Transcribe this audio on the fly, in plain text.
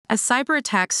As cyber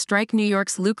attacks strike New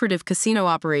York's lucrative casino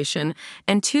operation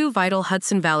and two vital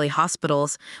Hudson Valley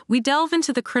hospitals, we delve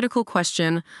into the critical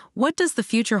question, what does the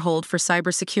future hold for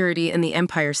cybersecurity in the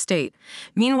Empire State?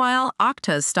 Meanwhile,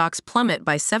 Okta's stocks plummet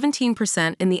by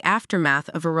 17% in the aftermath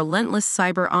of a relentless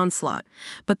cyber onslaught.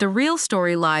 But the real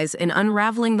story lies in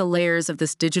unraveling the layers of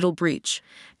this digital breach.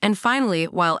 And finally,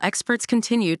 while experts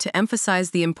continue to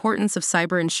emphasize the importance of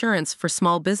cyber insurance for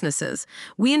small businesses,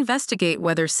 we investigate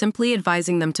whether simply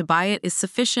advising them to buy it is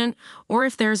sufficient or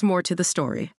if there's more to the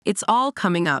story. It's all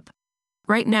coming up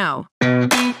right now.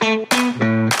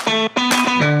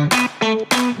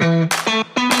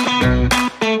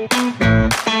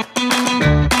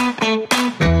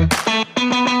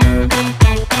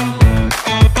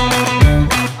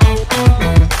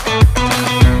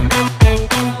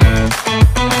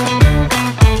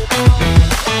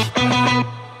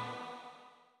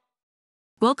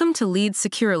 Welcome to Lead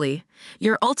Securely,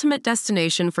 your ultimate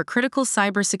destination for critical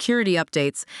cybersecurity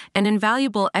updates and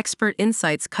invaluable expert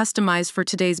insights customized for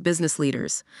today's business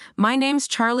leaders. My name's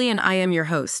Charlie and I am your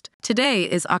host. Today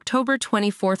is October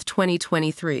 24th,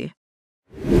 2023.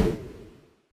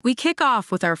 We kick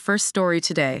off with our first story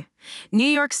today. New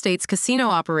York State's casino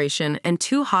operation and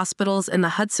two hospitals in the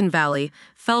Hudson Valley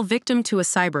fell victim to a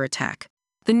cyber attack.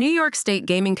 The New York State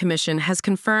Gaming Commission has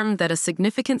confirmed that a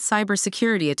significant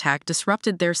cybersecurity attack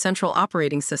disrupted their central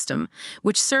operating system,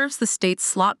 which serves the state's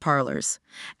slot parlors.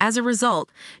 As a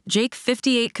result, Jake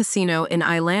 58 Casino in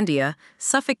Islandia,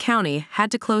 Suffolk County,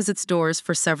 had to close its doors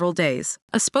for several days.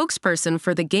 A spokesperson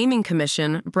for the Gaming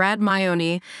Commission, Brad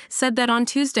Maione, said that on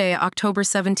Tuesday, October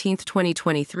 17,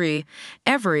 2023,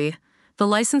 the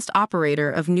licensed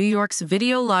operator of New York's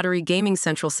video lottery gaming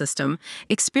central system,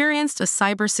 experienced a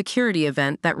cybersecurity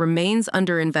event that remains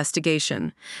under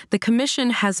investigation. The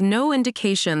Commission has no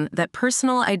indication that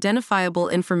personal identifiable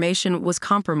information was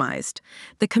compromised.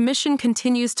 The Commission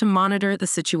continues to monitor the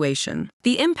situation.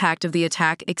 The impact of the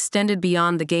attack extended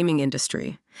beyond the gaming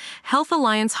industry. Health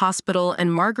Alliance Hospital and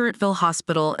Margaretville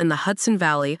Hospital in the Hudson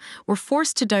Valley were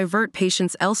forced to divert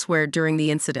patients elsewhere during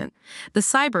the incident. The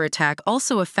cyber attack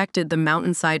also affected the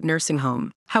Mountainside Nursing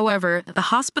Home. However,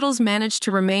 the hospitals managed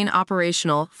to remain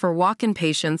operational for walk-in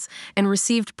patients and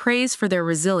received praise for their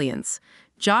resilience.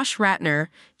 Josh Ratner,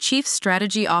 Chief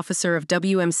Strategy Officer of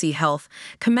WMC Health,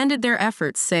 commended their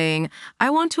efforts, saying,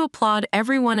 "I want to applaud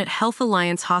everyone at Health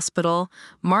Alliance Hospital,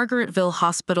 Margaretville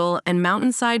Hospital, and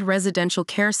Mountainside Residential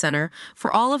Care Center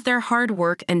for all of their hard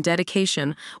work and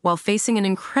dedication while facing an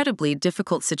incredibly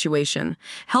difficult situation,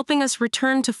 helping us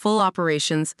return to full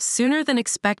operations sooner than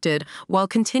expected while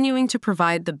continuing to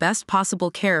provide the best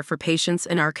possible care for patients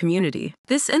in our community."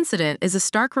 This incident is a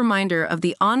stark reminder of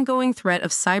the ongoing threat of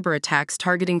cyber attacks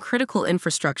targeting critical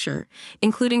infrastructure,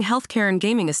 including healthcare and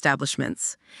gaming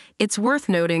establishments. It's worth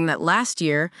noting that last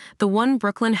year, the One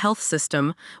Brooklyn Health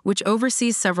System, which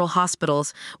oversees several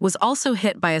hospitals, was also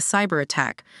hit by a cyber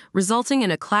attack, resulting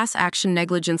in a class action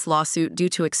negligence lawsuit due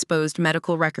to exposed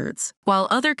medical records. While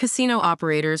other casino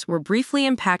operators were briefly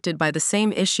impacted by the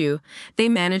same issue, they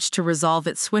managed to resolve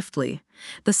it swiftly.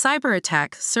 The cyber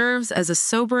attack serves as a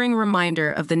sobering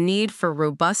reminder of the need for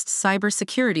robust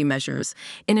cybersecurity measures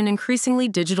in an increasingly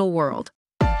digital world.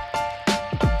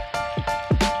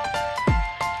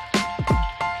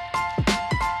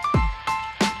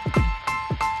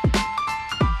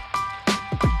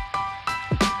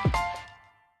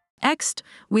 Next,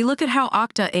 we look at how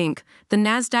Okta Inc., the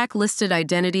NASDAQ-listed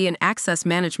identity and access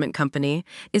management company,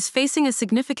 is facing a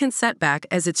significant setback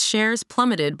as its shares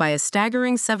plummeted by a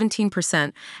staggering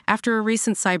 17% after a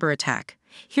recent cyber attack.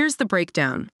 Here's the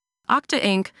breakdown. Okta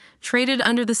Inc., traded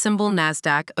under the symbol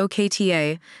NASDAQ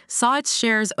OKTA, saw its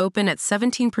shares open at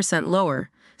 17% lower,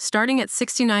 starting at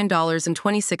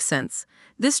 $69.26.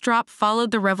 This drop followed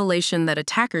the revelation that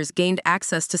attackers gained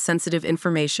access to sensitive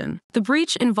information. The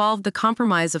breach involved the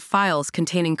compromise of files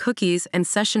containing cookies and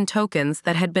session tokens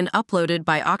that had been uploaded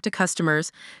by Okta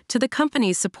customers to the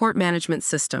company's support management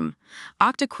system.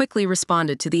 Okta quickly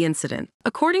responded to the incident.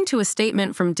 According to a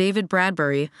statement from David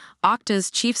Bradbury, Okta's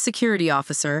chief security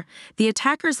officer, the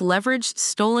attackers leveraged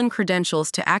stolen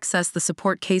credentials to access the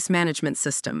support case management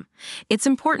system. It's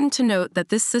important to note that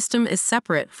this system is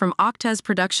separate from Okta's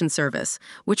production service,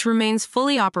 which remains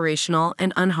fully operational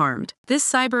and unharmed. This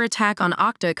cyber attack on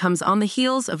Okta comes on the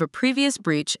heels of a previous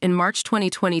breach in March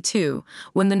 2022,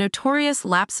 when the notorious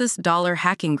Lapsus Dollar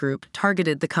hacking group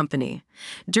targeted the company.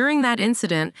 During that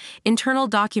incident, internal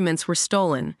documents were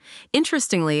stolen.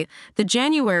 Interestingly, the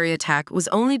January attack was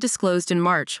only disclosed in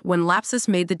March when Lapsus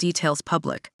made the details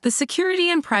public. The security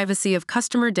and privacy of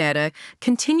customer data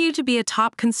continue to be a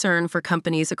top concern for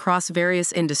companies across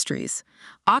various industries.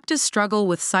 Okta's struggle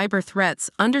with cyber threats threats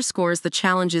underscores the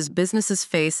challenges businesses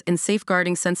face in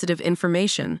safeguarding sensitive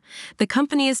information. The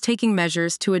company is taking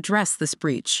measures to address this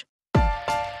breach.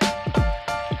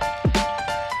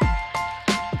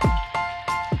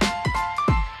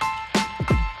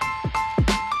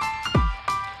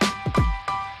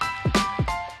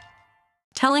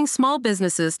 Telling small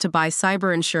businesses to buy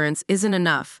cyber insurance isn't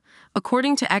enough.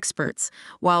 According to experts,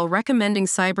 while recommending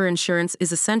cyber insurance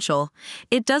is essential,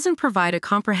 it doesn't provide a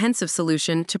comprehensive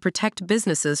solution to protect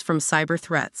businesses from cyber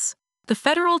threats. The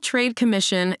Federal Trade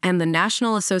Commission and the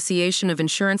National Association of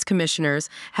Insurance Commissioners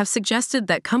have suggested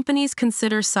that companies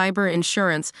consider cyber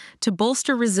insurance to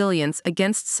bolster resilience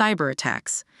against cyber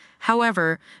attacks.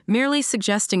 However, merely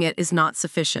suggesting it is not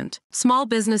sufficient. Small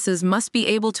businesses must be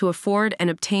able to afford and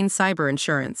obtain cyber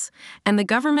insurance, and the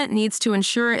government needs to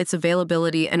ensure its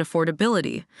availability and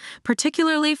affordability,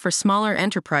 particularly for smaller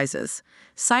enterprises.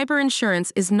 Cyber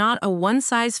insurance is not a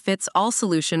one-size-fits-all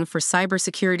solution for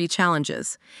cybersecurity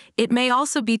challenges. It may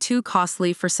also be too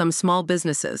costly for some small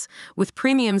businesses, with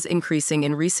premiums increasing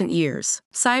in recent years.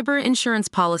 Cyber insurance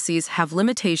policies have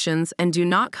limitations and do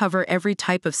not cover every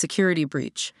type of security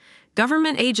breach.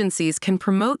 Government agencies can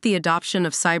promote the adoption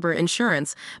of cyber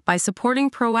insurance by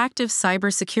supporting proactive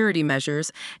cybersecurity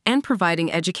measures and providing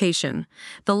education.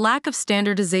 The lack of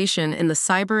standardization in the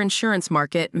cyber insurance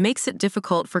market makes it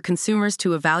difficult for consumers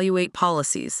to evaluate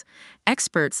policies.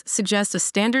 Experts suggest a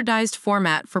standardized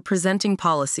format for presenting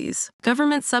policies.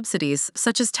 Government subsidies,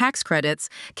 such as tax credits,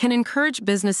 can encourage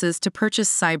businesses to purchase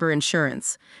cyber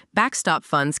insurance. Backstop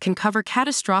funds can cover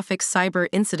catastrophic cyber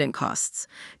incident costs.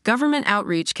 Government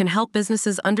outreach can help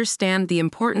businesses understand the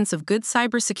importance of good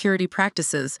cybersecurity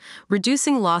practices,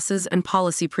 reducing losses and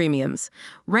policy premiums.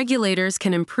 Regulators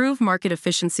can improve market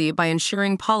efficiency by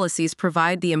ensuring policies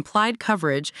provide the implied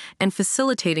coverage and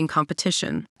facilitating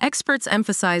competition. Experts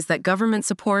emphasize that government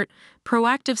support,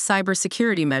 proactive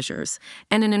cybersecurity measures,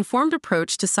 and an informed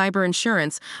approach to cyber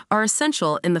insurance are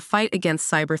essential in the fight against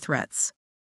cyber threats.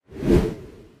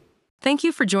 Thank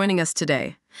you for joining us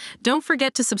today. Don't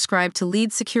forget to subscribe to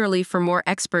Lead Securely for more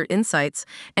expert insights,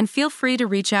 and feel free to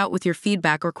reach out with your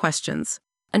feedback or questions.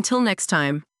 Until next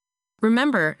time,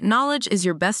 remember, knowledge is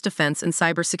your best defense in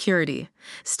cybersecurity.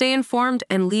 Stay informed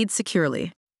and lead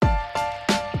securely.